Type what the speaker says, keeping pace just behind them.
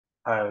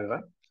Hi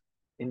everyone.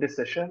 In this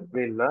session,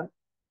 we'll learn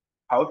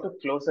how to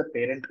close a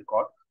parent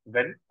record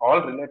when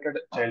all related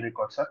child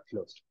records are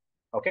closed.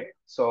 Okay,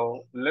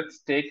 so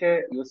let's take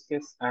a use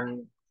case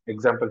and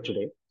example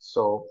today.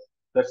 So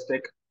let's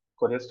take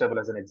Courier table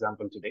as an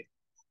example today.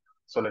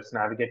 So let's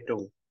navigate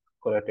to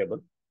Courier table.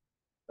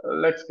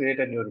 Let's create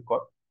a new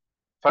record.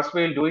 First,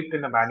 we'll do it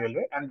in a manual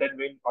way and then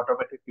we'll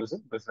automate it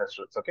using business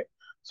rules. Okay,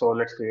 so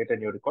let's create a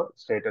new record.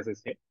 Status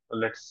is here.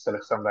 Let's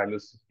select some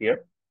values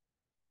here.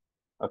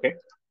 Okay,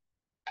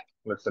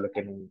 let's select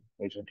any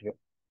agent here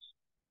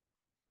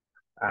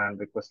and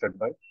requested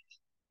by.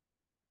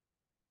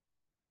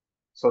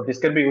 So this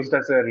can be used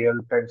as a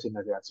real-time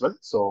scenario as well.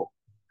 So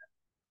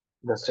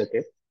let's check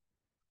it.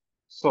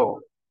 So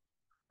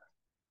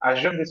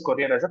assume this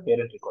courier as a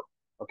parent record.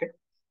 Okay.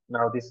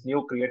 Now this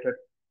new created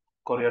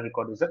courier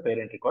record is a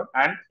parent record.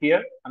 And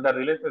here under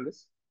related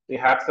list, we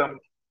have some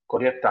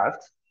courier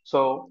tasks.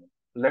 So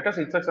let us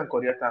insert some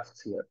courier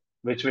tasks here,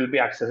 which will be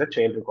accessed as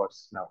child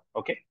records now.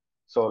 Okay.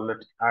 So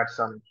let's add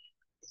some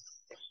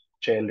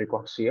child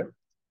records here.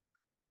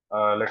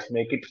 Let's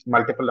make it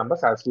multiple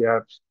numbers as we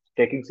are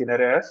taking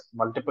scenario as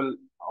multiple,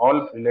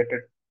 all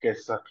related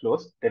cases are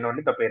closed, then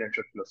only the parent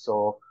should close.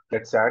 So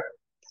let's add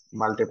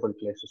multiple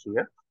places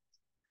here.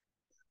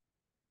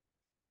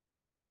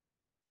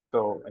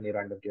 So any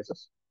random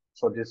cases.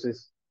 So this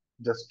is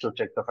just to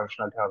check the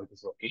functionality, how it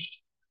is working.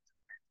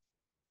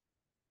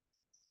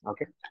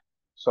 Okay.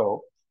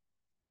 So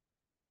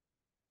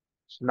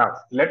now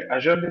let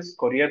assume this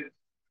courier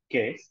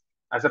case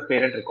as a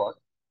parent record.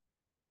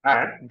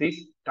 And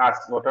these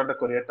tasks, what are the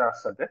courier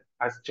tasks are there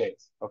as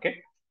chains.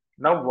 Okay.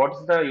 Now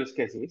what's the use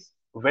case is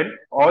when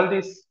all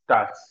these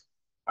tasks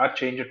are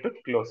changed to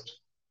closed.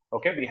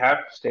 Okay, we have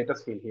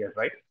status field here,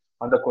 right?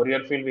 On the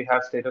courier field, we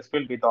have status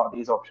field with all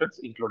these options,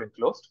 including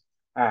closed.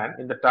 And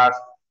in the task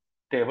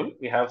table,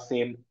 we have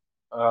same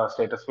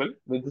status field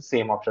with the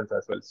same options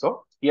as well.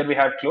 So here we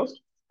have closed,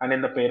 and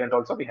in the parent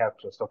also we have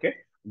closed. Okay,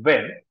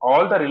 when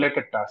all the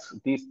related tasks,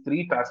 these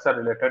three tasks are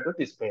related to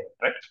this parent,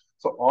 right?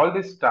 So all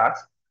these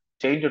tasks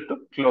change it to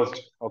closed.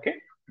 Okay,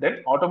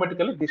 then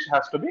automatically this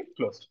has to be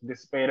closed.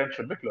 This parent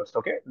should be closed.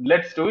 Okay,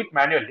 let's do it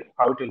manually.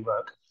 How it will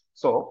work?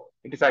 So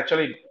it is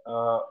actually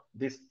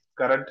this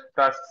current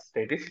task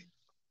state is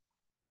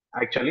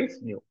actually is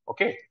new.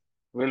 Okay,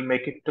 we'll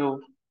make it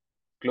to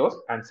close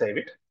and save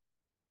it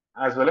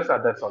as well as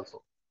others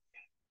also.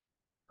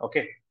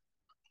 Okay,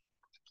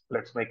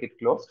 let's make it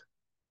closed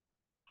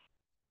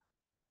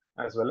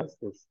as well as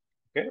this.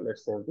 Okay,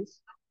 let's save this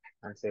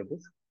and save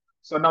this.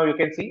 So now you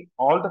can see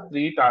all the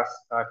three tasks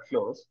are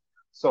closed.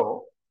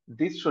 So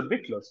this should be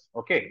closed.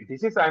 Okay,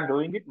 this is I'm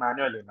doing it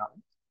manually now.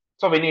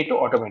 So we need to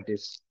automate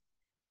this.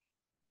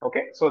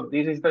 Okay, so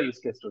this is the use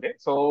case today.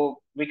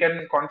 So we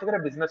can configure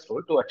a business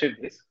rule to achieve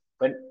this.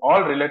 When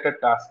all related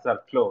tasks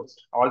are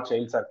closed, all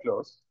childs are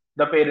closed,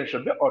 the parent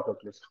should be auto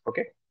closed.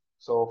 Okay,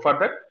 so for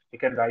that, we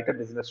can write a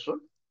business rule.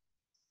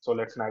 So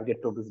let's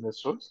navigate to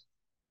business rules.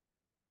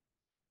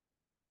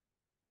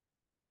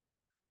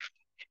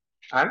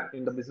 And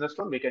in the business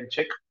rule, we can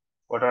check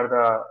what are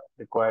the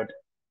required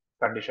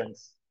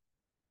conditions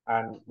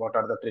and what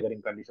are the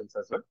triggering conditions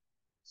as well.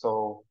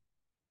 So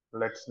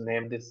let's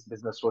name this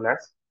business rule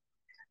as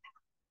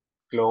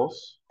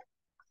close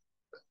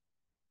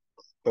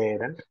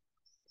parent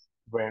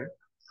when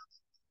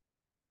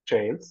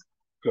child's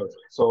close.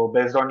 So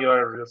based on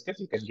your use case,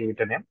 you can give it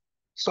a name.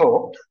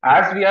 So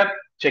as we are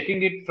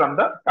checking it from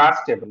the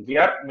task table, we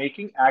are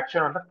making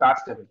action on the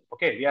task table.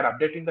 Okay, we are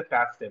updating the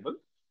task table.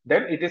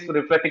 Then it is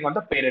reflecting on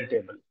the parent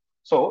table.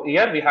 So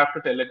here we have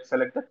to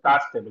select the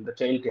task table, the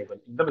child table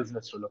in the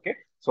business rule. Okay,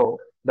 so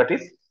that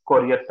is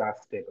courier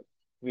task table.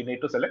 We need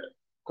to select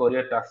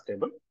courier task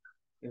table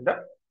in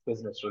the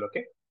business rule.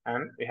 Okay,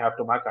 and we have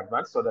to mark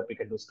advanced so that we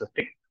can do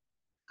scripting.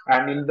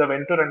 And in the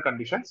when to run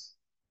conditions,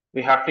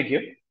 we have to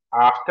give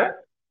after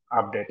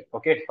update.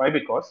 Okay, why?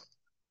 Because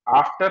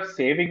after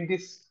saving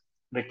this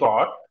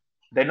record,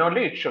 then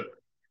only it should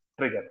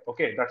trigger.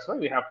 Okay, that's why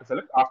we have to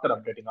select after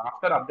updating.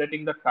 After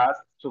updating the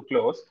task to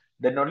close,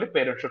 then only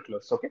parent should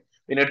close. Okay,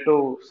 we need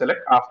to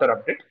select after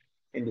update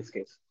in this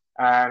case.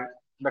 And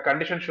the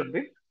condition should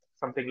be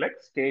something like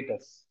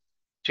status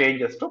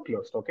changes to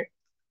closed. Okay,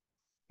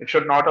 it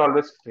should not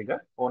always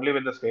trigger. Only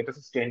when the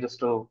status changes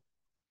to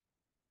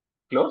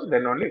close,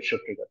 then only it should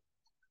trigger.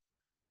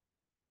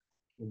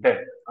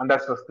 Then, and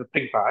that's the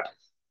scripting part.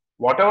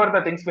 Whatever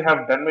the things we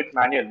have done with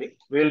manually,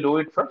 we will do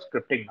it from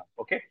scripting now.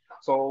 Okay.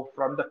 So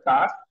from the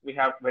task we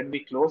have, when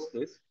we close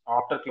this,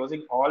 after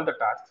closing all the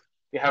tasks,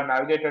 we have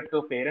navigated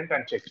to parent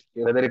and check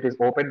whether it is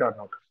opened or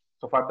not.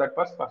 So for that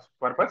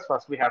purpose,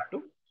 first we have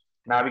to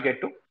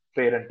navigate to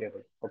parent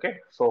table. Okay.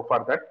 So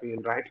for that we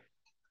will write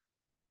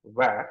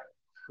where,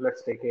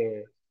 let's take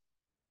a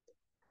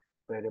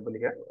variable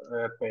here,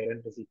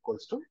 parent is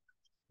equals to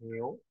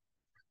new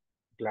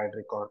glide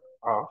record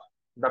of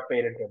the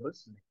parent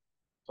table's name.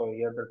 So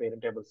here the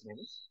parent table's name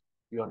is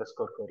u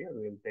underscore courier.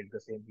 We will take the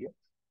same here.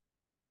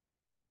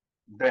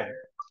 Then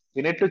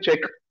we need to check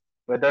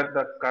whether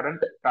the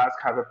current task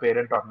has a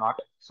parent or not.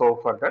 So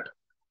for that,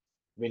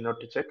 we need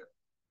to check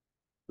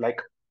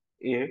like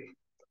if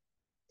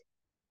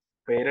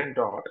parent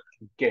dot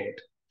get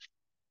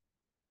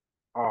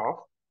of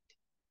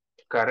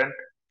current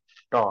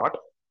dot,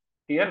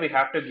 here we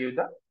have to give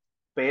the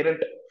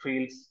parent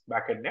fields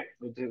backend name,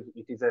 which is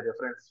it is a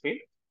reference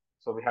field.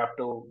 So we have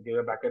to give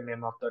a backend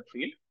name of that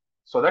field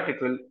so that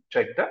it will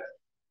check the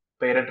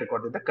parent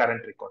record with the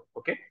current record.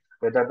 Okay,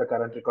 whether the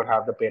current record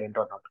have the parent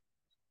or not.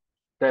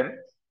 Then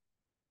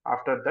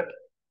after that,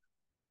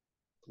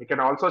 we can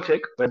also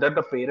check whether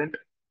the parent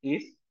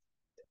is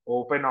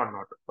open or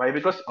not. Why?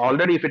 Because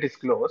already if it is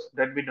closed,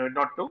 then we need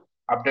not to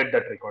update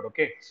that record.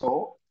 Okay,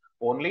 so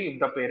only if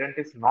the parent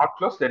is not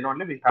closed, then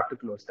only we have to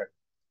close that.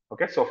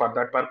 Okay, so for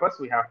that purpose,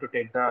 we have to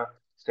take the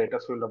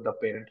status field of the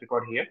parent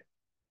record here,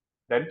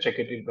 then check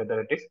it in whether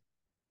it is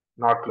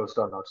not closed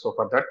or not. So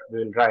for that,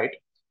 we will write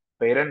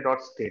parent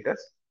dot status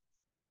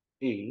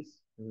is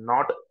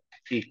not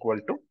equal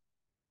to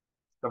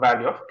the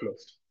value of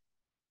closed.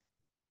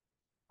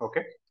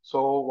 Okay,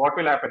 so what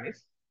will happen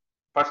is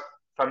first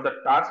from the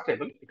task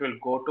table, it will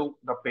go to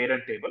the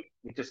parent table,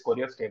 which is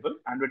couriers table,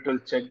 and it will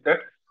check that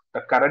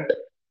the current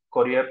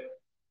courier,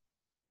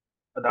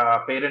 the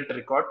parent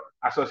record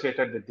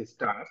associated with this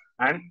task,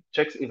 and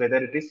checks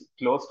whether it is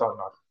closed or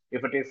not.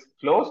 If it is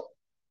closed,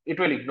 it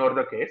will ignore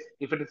the case.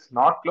 If it is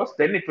not closed,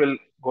 then it will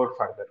go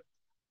further.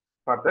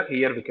 Further,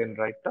 here we can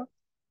write the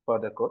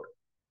further code.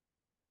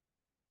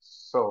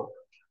 So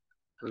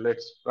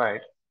let's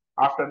write.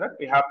 After that,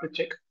 we have to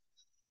check.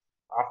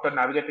 After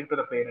navigating to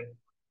the parent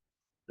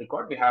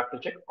record, we have to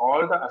check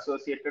all the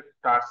associated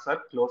tasks are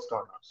closed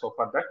or not. So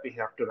for that, we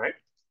have to write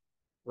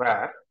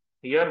where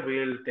here we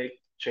will take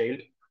child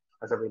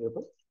as a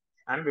variable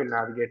and we'll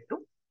navigate to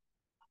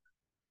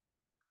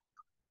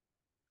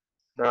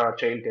the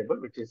child table,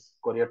 which is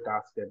courier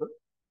task table.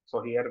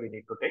 So here we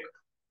need to take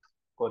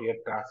courier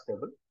task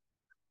table.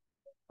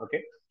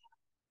 Okay.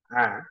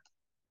 And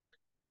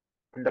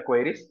in the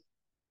queries,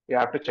 we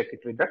have to check it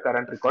with the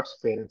current records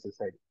parents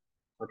side.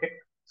 Okay.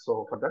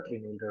 So for that, we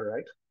need to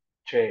write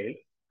child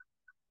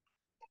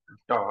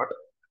dot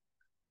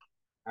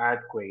add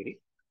query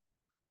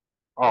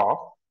of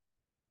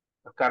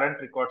the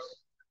current records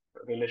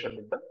relation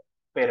with the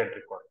parent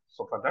record.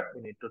 So for that,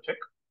 we need to check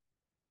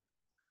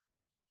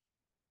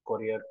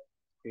courier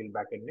field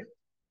backend name,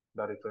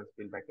 the reference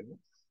field backend name,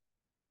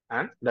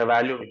 and the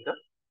value with the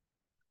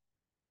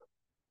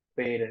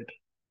parent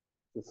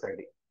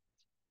sysID.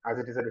 As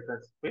it is a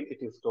reference field, it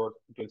will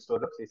store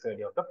the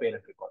sysID of the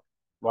parent record,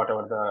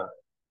 whatever the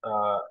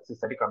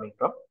sysID coming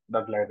from the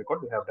glide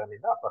record we have done in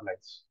the upper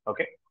lines.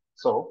 Okay,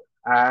 so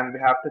and we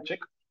have to check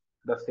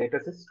the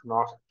status is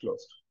not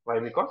closed. Why?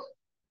 Because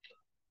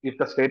if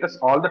the status,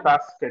 all the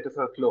task status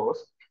are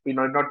closed, we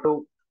need not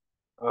to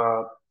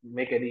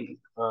make any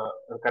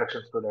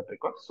corrections to that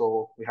record.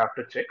 So we have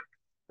to check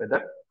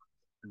whether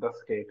the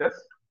status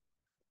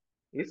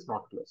is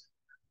not closed.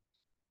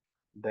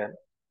 Then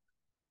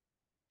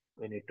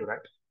we need to write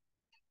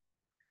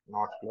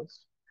not closed.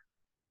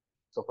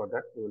 So for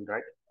that, we will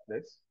write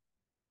this.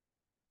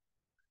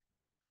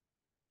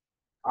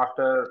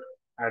 After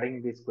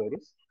adding these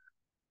queries,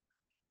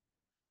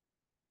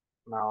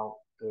 now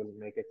we will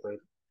make a query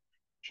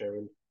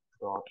child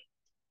dot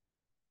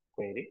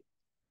query,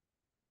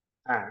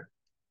 and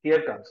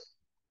here comes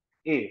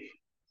if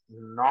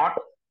not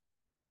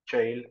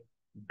child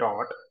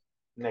dot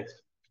next.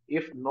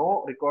 If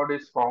no record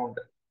is found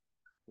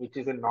which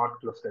is a not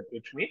closed state,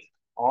 which means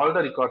all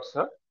the records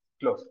are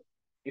closed.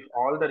 If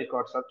all the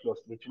records are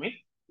closed, which means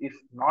if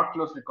not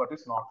closed record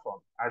is not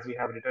found, as we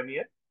have written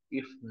here,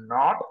 if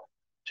not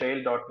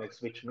child dot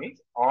next, which means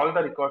all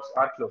the records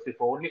are closed. If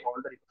only all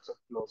the records are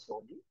closed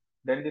only,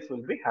 then this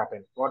will be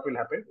happen. What will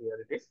happen?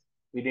 Here it is.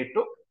 We need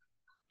to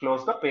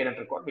close the parent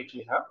record, which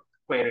we have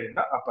queried in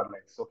the upper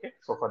lines. Okay.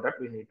 So for that,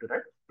 we need to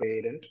write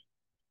parent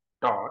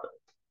dot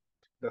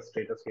the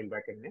status field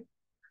backend name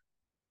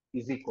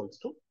is equals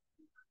to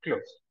close.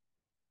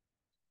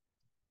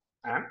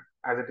 And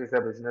as it is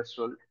a business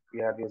rule,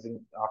 we are using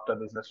after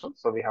business rule.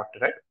 So we have to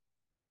write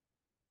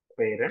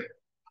parent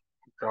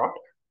dot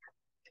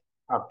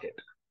update.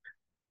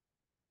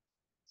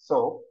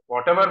 So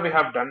whatever we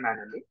have done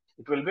manually,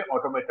 it will be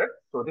automated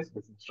through this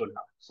business rule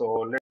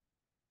now.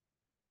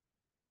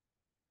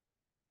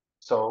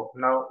 So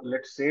now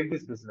let's save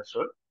this business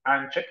rule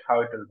and check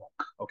how it will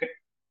work. Okay.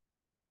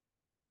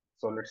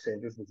 So let's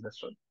save this business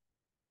rule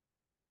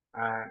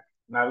and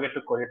navigate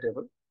to query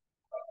table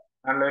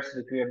and let's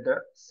recreate the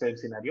same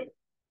scenario.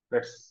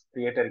 Let's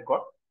create a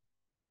record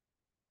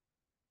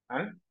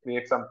and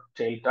create some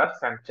child tasks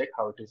and check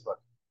how it is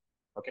working.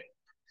 Okay.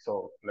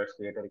 So let's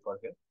create a record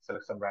here.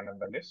 Select some random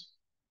values.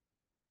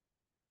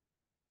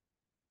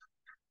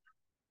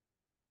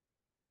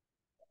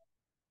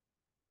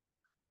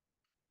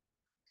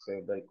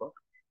 Save the record.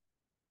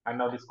 And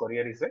now this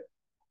courier is a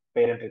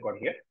parent record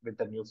here with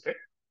the new state.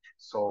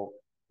 So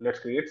let's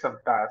create some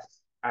tasks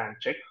and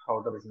check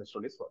how the business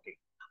rule is working.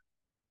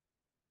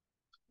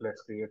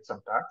 Let's create some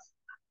tasks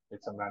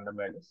with some random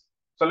values.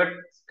 So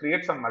let's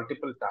create some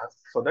multiple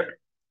tasks so that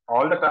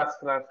all the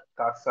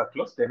tasks are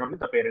closed, then only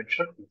the parent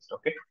should closed.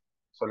 Okay.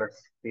 So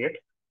let's create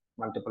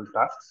multiple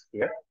tasks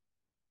here.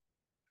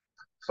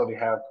 So we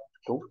have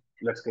two.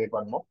 Let's create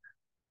one more.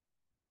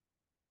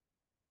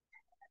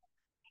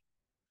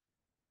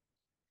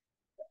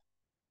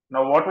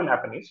 Now what will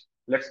happen is,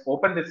 let's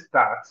open this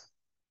task.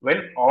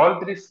 When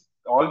all these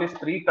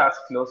three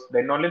tasks close,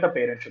 then only the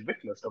parent should be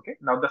closed. Okay.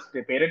 Now the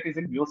parent is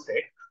in view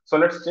state. So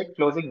let's check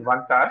closing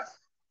one task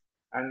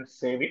and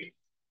save it.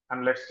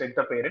 And let's check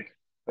the parent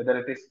whether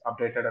it is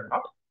updated or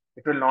not.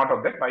 It will not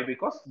update. Why?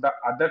 Because the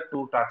other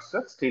two tasks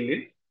are still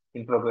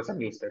in progress and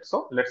view state.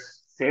 So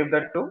let's save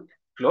that to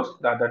close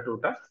the other two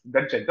tasks,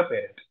 then check the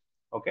parent.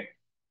 Okay.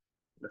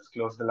 Let's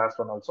close the last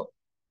one also.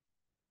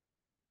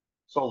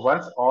 So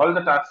once all the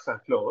tasks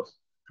are closed,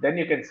 then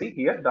you can see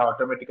here the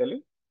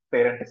automatically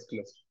parent is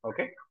closed.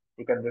 Okay,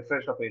 you can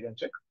refresh the page and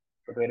check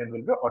the parent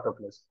will be auto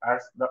closed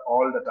as the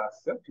all the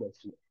tasks are closed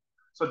here.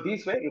 So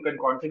this way you can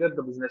configure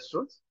the business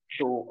rules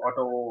to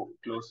auto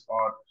close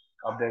or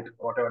update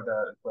whatever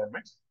the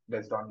requirements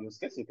based on use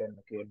case. You can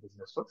create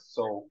business rules.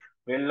 So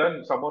we'll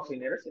learn some more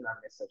scenarios in our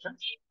next session.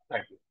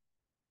 Thank you.